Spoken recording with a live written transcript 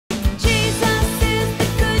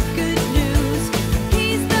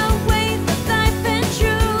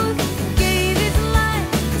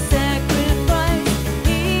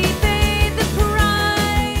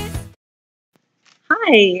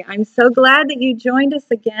Hi, I'm so glad that you joined us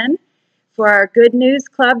again for our Good News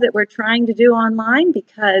Club that we're trying to do online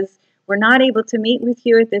because we're not able to meet with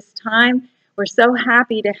you at this time. We're so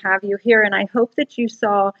happy to have you here, and I hope that you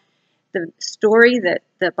saw the story, that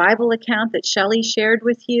the Bible account that Shelley shared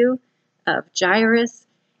with you of Jairus.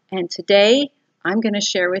 And today I'm going to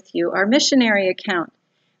share with you our missionary account.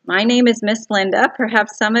 My name is Miss Linda.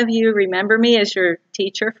 Perhaps some of you remember me as your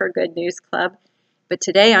teacher for Good News Club. But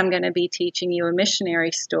today I'm going to be teaching you a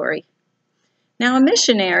missionary story. Now, a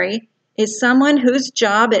missionary is someone whose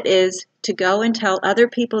job it is to go and tell other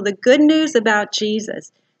people the good news about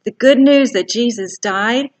Jesus, the good news that Jesus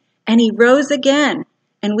died and he rose again,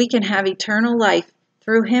 and we can have eternal life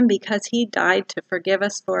through him because he died to forgive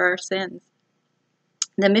us for our sins.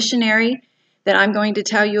 The missionary that I'm going to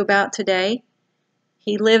tell you about today,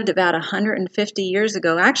 he lived about 150 years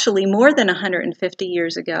ago, actually more than 150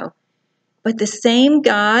 years ago. But the same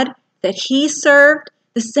God that he served,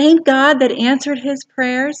 the same God that answered his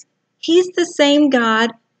prayers, he's the same God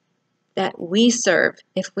that we serve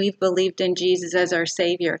if we've believed in Jesus as our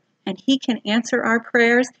Savior. And he can answer our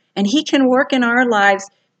prayers, and he can work in our lives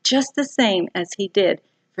just the same as he did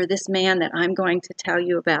for this man that I'm going to tell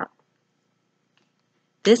you about.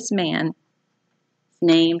 This man's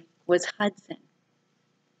name was Hudson.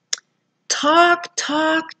 Talk,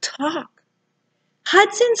 talk, talk.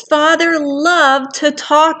 Hudson's father loved to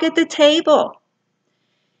talk at the table.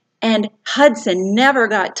 And Hudson never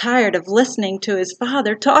got tired of listening to his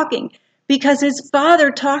father talking because his father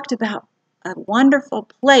talked about a wonderful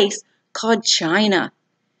place called China.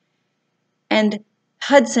 And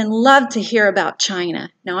Hudson loved to hear about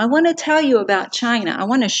China. Now, I want to tell you about China. I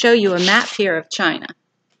want to show you a map here of China.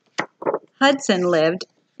 Hudson lived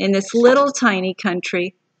in this little tiny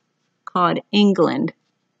country called England.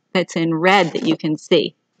 That's in red that you can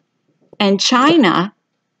see. And China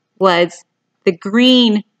was the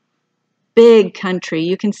green, big country.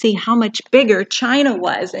 You can see how much bigger China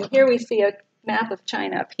was. And here we see a map of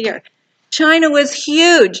China up here. China was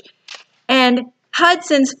huge. And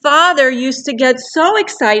Hudson's father used to get so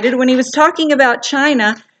excited when he was talking about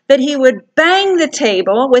China that he would bang the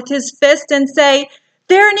table with his fist and say,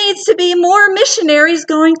 "There needs to be more missionaries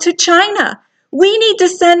going to China. We need to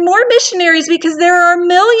send more missionaries because there are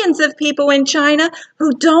millions of people in China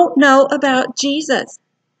who don't know about Jesus."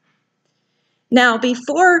 Now,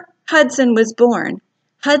 before Hudson was born,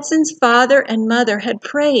 Hudson's father and mother had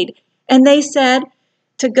prayed, and they said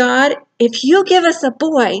to God, "If you give us a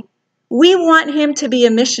boy, we want him to be a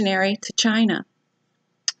missionary to China."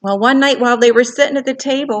 Well, one night while they were sitting at the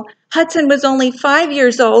table, Hudson was only 5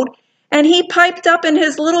 years old, and he piped up in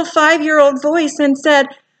his little 5-year-old voice and said,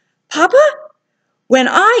 "Papa, when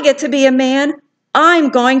I get to be a man,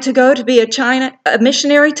 I'm going to go to be a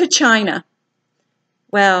missionary to China."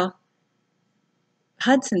 Well,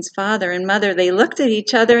 Hudson's father and mother, they looked at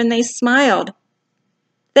each other and they smiled.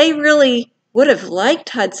 They really would have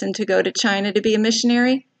liked Hudson to go to China to be a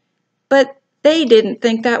missionary, but they didn't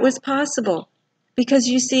think that was possible because,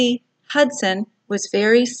 you see, Hudson was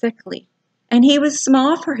very sickly and he was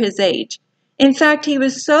small for his age. In fact, he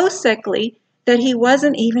was so sickly that he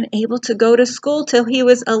wasn't even able to go to school till he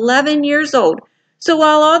was 11 years old. So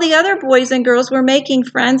while all the other boys and girls were making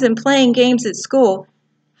friends and playing games at school,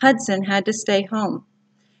 Hudson had to stay home.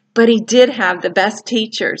 But he did have the best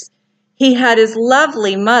teachers. He had his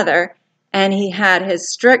lovely mother, and he had his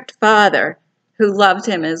strict father who loved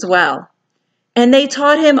him as well. And they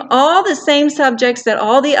taught him all the same subjects that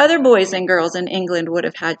all the other boys and girls in England would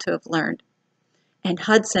have had to have learned. And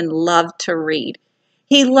Hudson loved to read.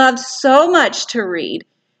 He loved so much to read.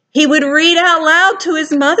 He would read out loud to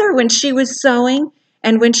his mother when she was sewing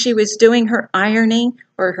and when she was doing her ironing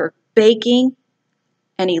or her baking.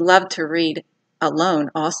 And he loved to read alone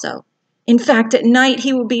also. In fact, at night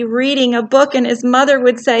he would be reading a book and his mother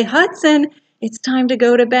would say, "Hudson, it's time to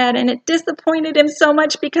go to bed." And it disappointed him so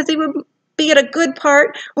much because he would be at a good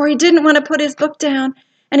part or he didn't want to put his book down.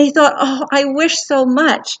 And he thought, "Oh, I wish so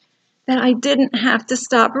much that I didn't have to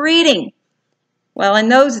stop reading." Well, in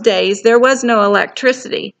those days, there was no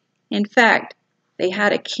electricity. In fact, they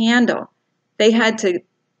had a candle. They had to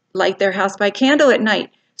light their house by candle at night.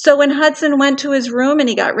 So when Hudson went to his room and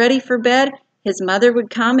he got ready for bed, his mother would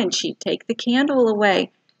come and she'd take the candle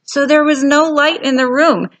away. So there was no light in the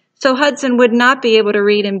room, so Hudson would not be able to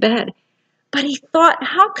read in bed. But he thought,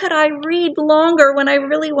 how could I read longer when I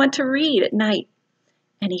really want to read at night?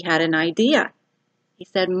 And he had an idea. He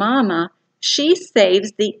said, "Mama, she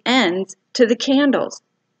saves the ends to the candles.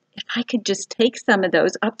 If I could just take some of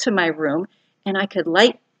those up to my room and I could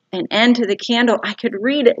light an end to the candle, I could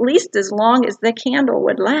read at least as long as the candle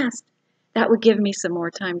would last. That would give me some more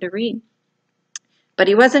time to read." but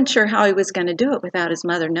he wasn't sure how he was going to do it without his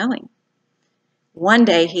mother knowing. One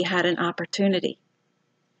day he had an opportunity.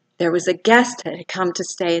 There was a guest that had come to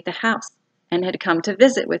stay at the house and had come to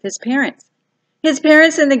visit with his parents. His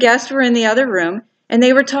parents and the guest were in the other room, and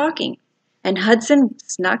they were talking, and Hudson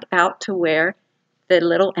snuck out to where the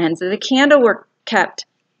little ends of the candle were kept,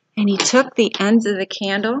 and he took the ends of the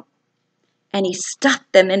candle and he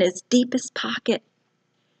stuffed them in his deepest pocket,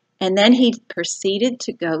 and then he proceeded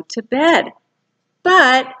to go to bed.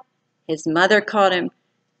 But his mother called him,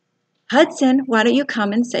 "Hudson, why don't you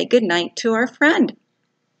come and say goodnight to our friend?"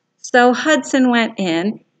 So Hudson went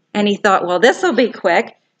in, and he thought, well, this will be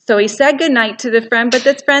quick. So he said goodnight to the friend, but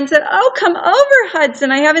this friend said, "Oh, come over,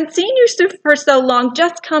 Hudson. I haven't seen you for so long.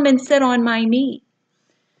 Just come and sit on my knee."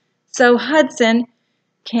 So Hudson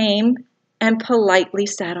came and politely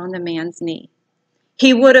sat on the man's knee.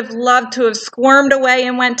 He would have loved to have squirmed away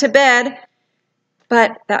and went to bed,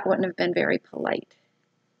 but that wouldn't have been very polite.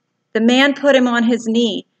 The man put him on his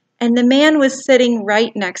knee, and the man was sitting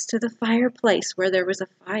right next to the fireplace where there was a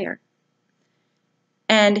fire.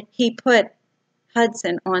 And he put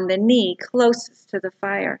Hudson on the knee closest to the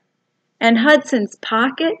fire. And Hudson's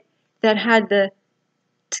pocket that had the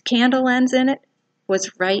candle ends in it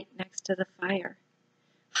was right next to the fire.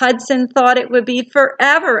 Hudson thought it would be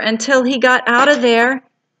forever until he got out of there.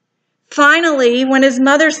 Finally, when his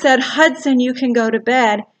mother said, "Hudson, you can go to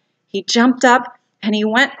bed," he jumped up and he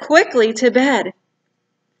went quickly to bed.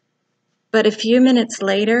 But a few minutes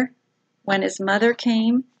later, when his mother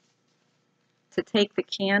came to take the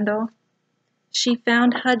candle, she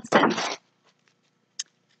found Hudson.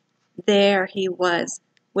 There he was,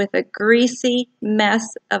 with a greasy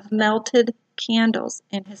mess of melted candles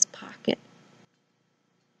in his pocket.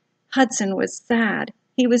 Hudson was sad.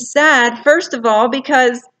 He was sad, first of all,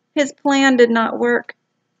 because his plan did not work.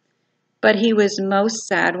 But he was most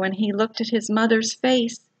sad when he looked at his mother's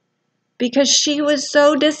face, because she was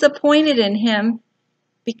so disappointed in him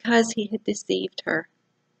because he had deceived her.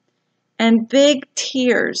 And big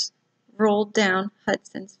tears rolled down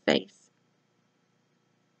Hudson's face.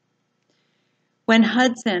 When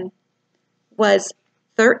Hudson was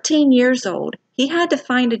 13 years old, he had to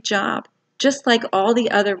find a job, just like all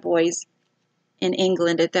the other boys in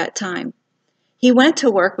England at that time. He went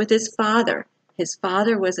to work with his father. His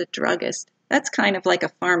father was a druggist. That's kind of like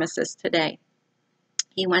a pharmacist today.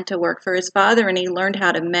 He went to work for his father, and he learned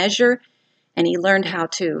how to measure, and he learned how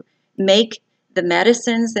to make the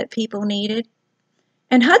medicines that people needed.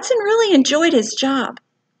 And Hudson really enjoyed his job.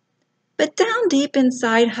 But down deep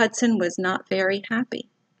inside, Hudson was not very happy.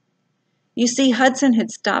 You see, Hudson had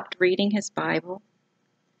stopped reading his Bible.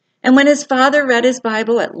 And when his father read his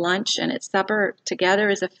Bible at lunch and at supper together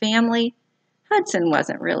as a family, Hudson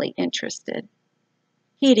wasn't really interested.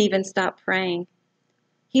 He had even stopped praying.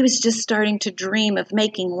 He was just starting to dream of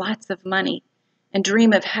making lots of money and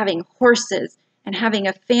dream of having horses and having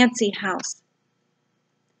a fancy house.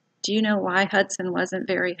 Do you know why Hudson wasn't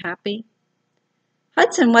very happy?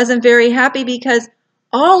 Hudson wasn't very happy because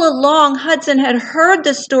all along Hudson had heard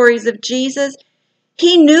the stories of Jesus.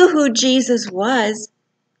 He knew who Jesus was,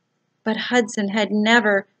 but Hudson had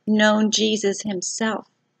never known Jesus himself.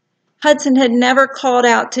 Hudson had never called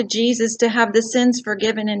out to Jesus to have the sins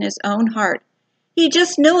forgiven in his own heart. He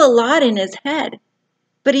just knew a lot in his head,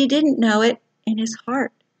 but he didn't know it in his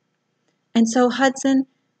heart. And so Hudson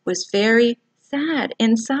was very sad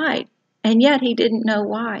inside, and yet he didn't know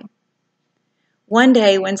why. One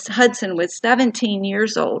day when Hudson was 17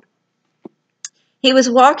 years old, he was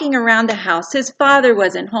walking around the house. His father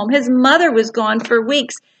wasn't home. His mother was gone for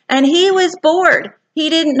weeks, and he was bored. He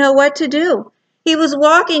didn't know what to do. He was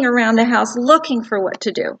walking around the house looking for what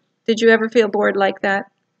to do. Did you ever feel bored like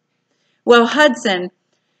that? Well, Hudson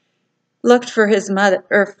looked for his mother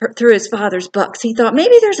through his father's books. He thought,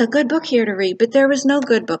 maybe there's a good book here to read, but there was no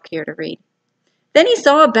good book here to read. Then he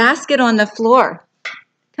saw a basket on the floor,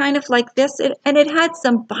 kind of like this, and it had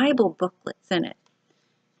some Bible booklets in it.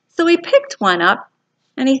 So he picked one up,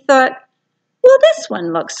 and he thought, well, this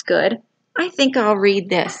one looks good. I think I'll read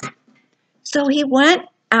this. So he went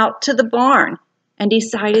out to the barn and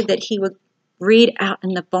decided that he would read out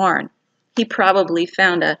in the barn. He probably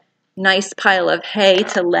found a nice pile of hay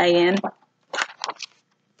to lay in.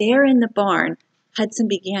 There in the barn, Hudson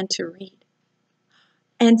began to read.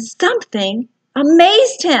 And something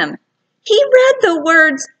amazed him. He read the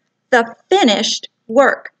words, "the finished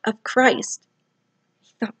work of Christ."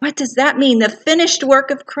 He thought, what does that mean, the finished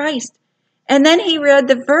work of Christ? And then he read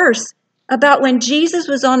the verse about when Jesus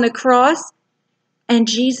was on the cross, and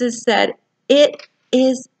Jesus said, "It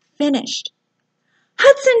is finished."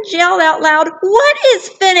 Hudson yelled out loud, "What is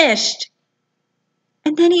finished?"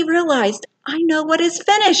 And then he realized, I know what is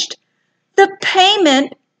finished. The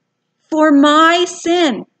payment for my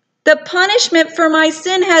sin. The punishment for my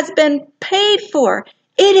sin has been paid for.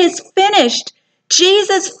 It is finished.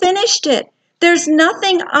 Jesus finished it. There's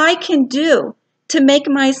nothing I can do to make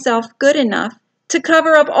myself good enough to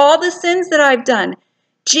cover up all the sins that I've done.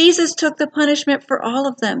 Jesus took the punishment for all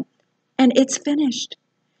of them, and it's finished.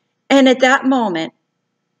 And at that moment,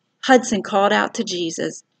 Hudson called out to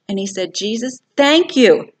Jesus, and he said, Jesus, thank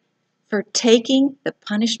you for taking the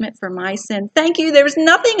punishment for my sin. Thank you. There's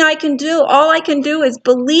nothing I can do. All I can do is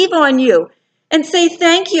believe on you and say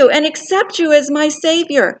thank you and accept you as my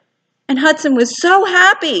Savior. And Hudson was so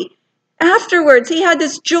happy. Afterwards, he had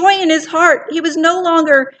this joy in his heart. He was no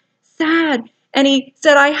longer sad. And he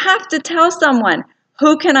said, I have to tell someone.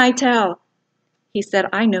 Who can I tell? He said,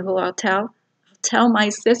 I know who I'll tell. I'll tell my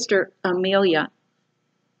sister, Amelia.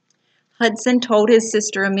 Hudson told his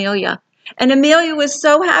sister, Amelia. And Amelia was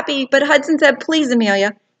so happy, but Hudson said, please,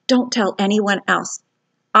 Amelia, don't tell anyone else.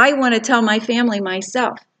 I want to tell my family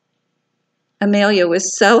myself. Amelia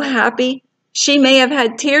was so happy. She may have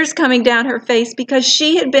had tears coming down her face because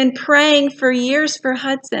she had been praying for years for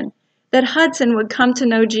Hudson, that Hudson would come to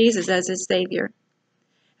know Jesus as his Savior.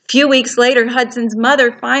 A few weeks later, Hudson's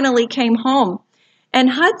mother finally came home. And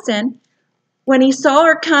Hudson, when he saw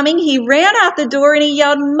her coming, he ran out the door and he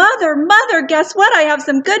yelled, Mother, Mother, guess what? I have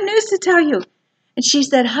some good news to tell you. And she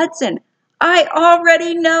said, Hudson, I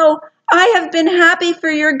already know. I have been happy for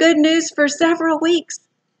your good news for several weeks.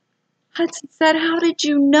 Hudson said, how did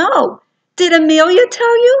you know? Did Amelia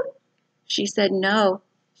tell you? She said, no.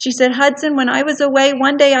 She said, Hudson, when I was away,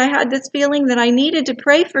 one day I had this feeling that I needed to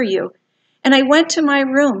pray for you. And I went to my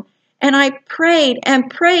room and I prayed and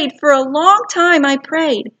prayed for a long time. I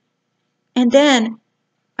prayed. And then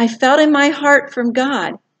I felt in my heart from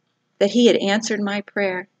God that he had answered my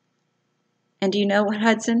prayer. And do you know what,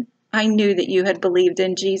 Hudson? I knew that you had believed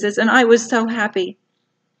in Jesus, and I was so happy.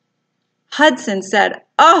 Hudson said,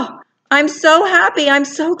 oh, I'm so happy. I'm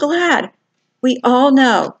so glad. We all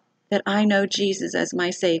know that I know Jesus as my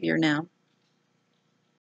Savior now.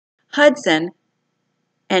 Hudson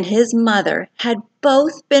and his mother had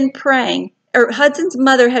both been praying, or Hudson's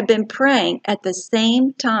mother had been praying at the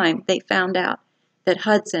same time they found out that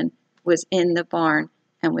Hudson was in the barn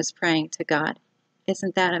and was praying to God.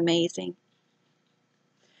 Isn't that amazing?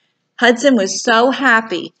 Hudson was so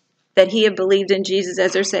happy that he had believed in Jesus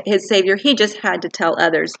as his Savior, he just had to tell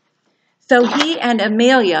others. So he and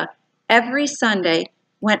Amelia every Sunday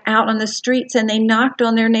went out on the streets and they knocked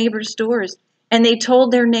on their neighbors' doors and they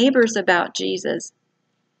told their neighbors about Jesus.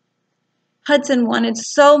 Hudson wanted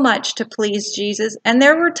so much to please Jesus, and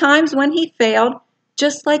there were times when he failed,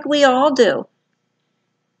 just like we all do.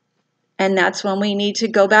 And that's when we need to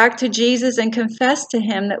go back to Jesus and confess to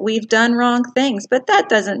him that we've done wrong things. But that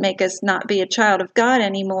doesn't make us not be a child of God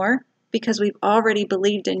anymore, because we've already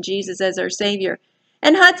believed in Jesus as our Savior.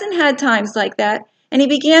 And Hudson had times like that, and he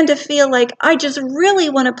began to feel like, I just really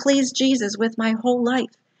want to please Jesus with my whole life.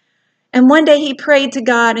 And one day he prayed to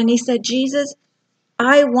God and he said, Jesus,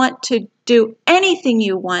 I want to do anything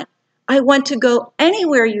you want. I want to go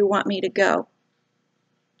anywhere you want me to go.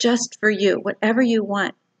 Just for you, whatever you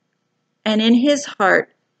want. And in his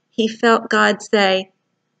heart, he felt God say,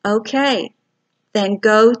 okay, then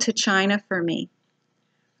go to China for me.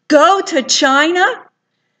 Go to China?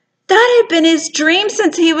 That had been his dream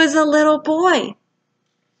since he was a little boy.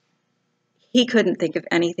 He couldn't think of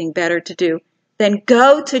anything better to do than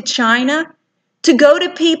go to China, to go to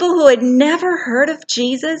people who had never heard of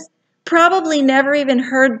Jesus, probably never even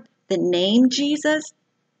heard the name Jesus,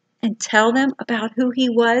 and tell them about who he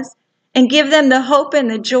was and give them the hope and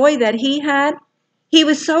the joy that he had. He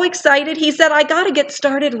was so excited. He said, I got to get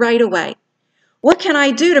started right away. What can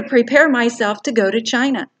I do to prepare myself to go to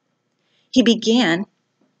China? He began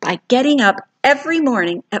by getting up every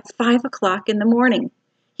morning at 5 o'clock in the morning.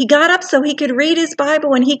 He got up so he could read his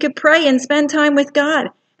Bible and he could pray and spend time with God.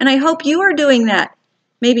 And I hope you are doing that.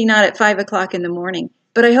 Maybe not at 5 o'clock in the morning,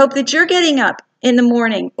 but I hope that you're getting up in the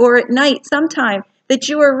morning or at night sometime, that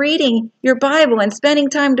you are reading your Bible and spending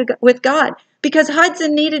time with God. Because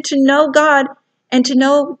Hudson needed to know God and to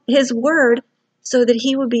know his word so that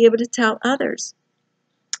he would be able to tell others.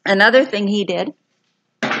 Another thing he did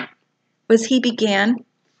was he began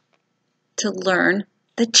to learn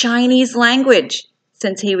the Chinese language.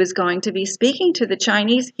 Since he was going to be speaking to the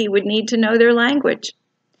Chinese, he would need to know their language.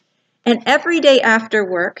 And every day after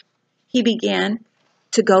work, he began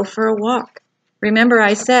to go for a walk. Remember,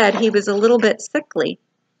 I said he was a little bit sickly,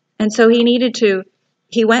 and so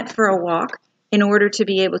he went for a walk in order to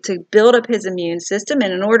be able to build up his immune system,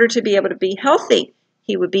 and in order to be able to be healthy,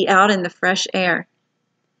 he would be out in the fresh air.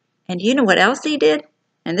 And you know what else he did?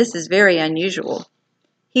 And this is very unusual.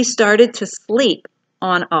 He started to sleep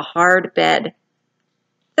on a hard bed.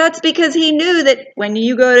 That's because he knew that when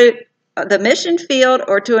you go to the mission field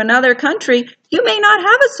or to another country, you may not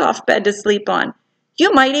have a soft bed to sleep on.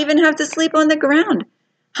 You might even have to sleep on the ground.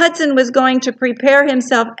 Hudson was going to prepare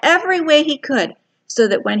himself every way he could so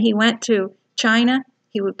that when he went to China,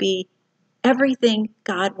 he would be everything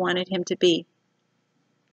God wanted him to be.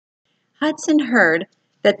 Hudson heard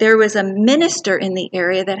that there was a minister in the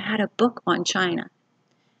area that had a book on China.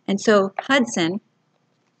 And so Hudson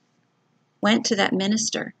went to that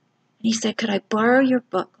minister and he said, "Could I borrow your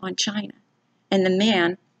book on China?" And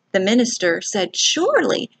the minister said,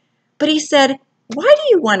 "Surely." But he said, "Why do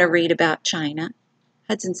you want to read about China?"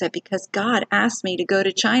 Hudson said, "Because God asked me to go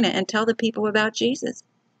to China and tell the people about Jesus."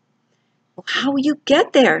 "Well, how will you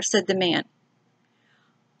get there?" said the man.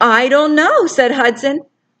 "I don't know," said Hudson,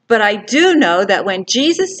 "but I do know that when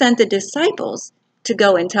Jesus sent the disciples to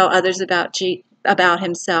go and tell others about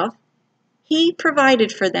himself, he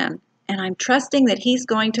provided for them, and I'm trusting that he's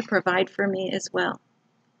going to provide for me as well."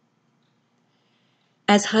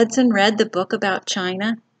 As Hudson read the book about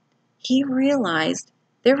China, he realized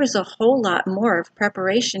there was a whole lot more of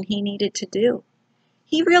preparation he needed to do.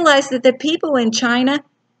 He realized that the people in China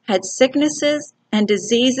had sicknesses and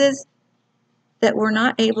diseases that were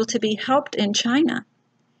not able to be helped in China.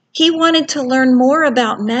 He wanted to learn more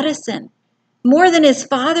about medicine, more than his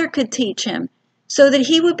father could teach him, so that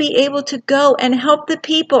he would be able to go and help the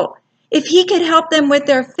people. If he could help them with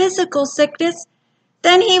their physical sickness,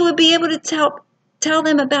 then he would be able to tell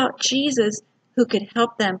them about Jesus, who could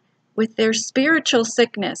help them with their spiritual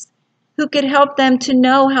sickness, who could help them to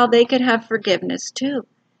know how they could have forgiveness too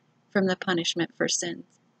from the punishment for sins.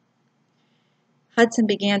 Hudson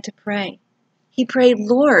began to pray. He prayed,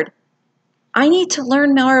 "Lord, I need to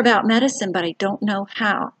learn more about medicine, but I don't know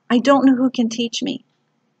how. I don't know who can teach me."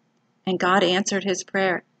 And God answered his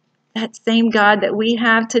prayer. That same God that we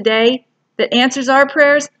have today that answers our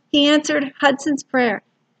prayers, he answered Hudson's prayer.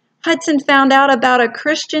 Hudson found out about a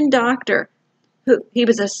Christian doctor he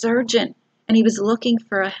was a surgeon, and he was looking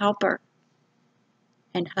for a helper.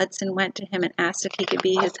 And Hudson went to him and asked if he could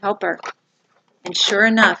be his helper. And sure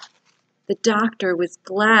enough, the doctor was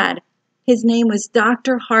glad. His name was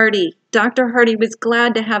Dr. Hardy. Dr. Hardy was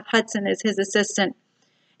glad to have Hudson as his assistant.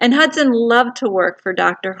 And Hudson loved to work for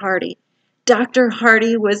Dr. Hardy. Dr.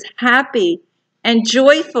 Hardy was happy and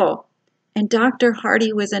joyful. And Dr.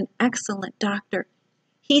 Hardy was an excellent doctor.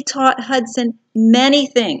 He taught Hudson many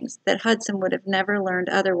things that Hudson would have never learned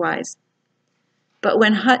otherwise. But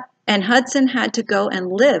Hudson had to go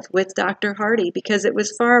and live with Dr. Hardy because it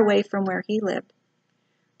was far away from where he lived.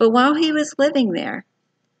 But while he was living there,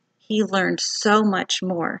 he learned so much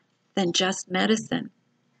more than just medicine.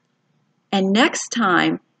 And next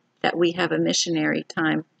time that we have a missionary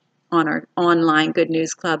time on our online Good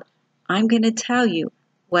News Club, I'm going to tell you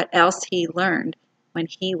what else he learned when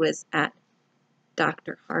he was at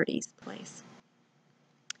Dr. Hardy's place.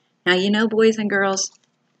 Now, you know, boys and girls,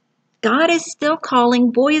 God is still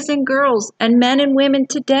calling boys and girls and men and women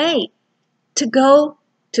today to go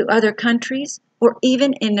to other countries or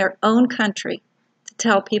even in their own country to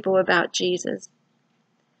tell people about Jesus.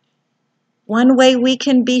 One way we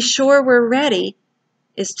can be sure we're ready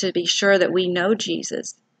is to be sure that we know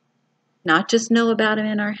Jesus. Not just know about him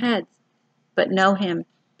in our heads, but know him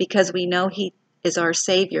because we know he is our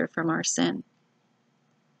Savior from our sin.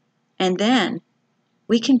 And then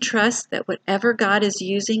we can trust that whatever God is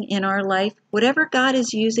using in our life, whatever God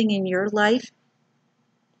is using in your life,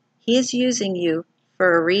 he is using you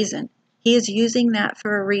for a reason. He is using that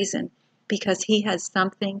for a reason because he has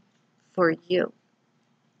something for you.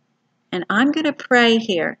 And I'm going to pray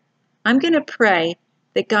here. I'm going to pray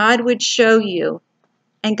that God would show you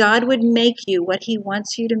and God would make you what he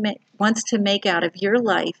wants to make out of your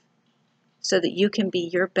life so that you can be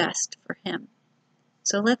your best for him.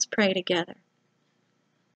 So let's pray together.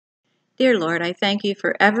 Dear Lord, I thank you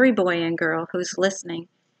for every boy and girl who's listening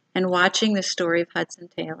and watching the story of Hudson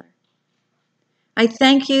Taylor. I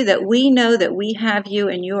thank you that we know that we have you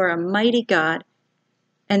and you are a mighty God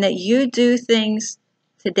and that you do things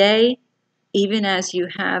today even as you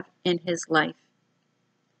have in his life.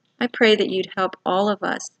 I pray that you'd help all of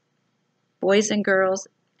us, boys and girls,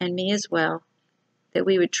 and me as well, that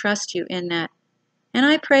we would trust you in that. And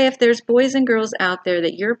I pray if there's boys and girls out there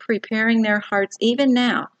that you're preparing their hearts even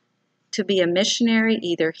now to be a missionary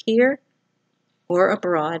either here or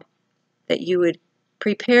abroad, that you would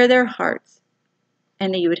prepare their hearts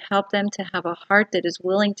and that you would help them to have a heart that is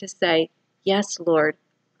willing to say, "Yes, Lord,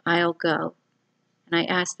 I'll go." And I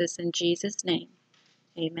ask this in Jesus' name.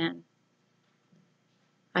 Amen.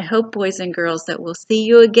 I hope, boys and girls, that we'll see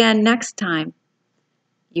you again next time.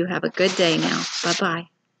 You have a good day now. Bye-bye.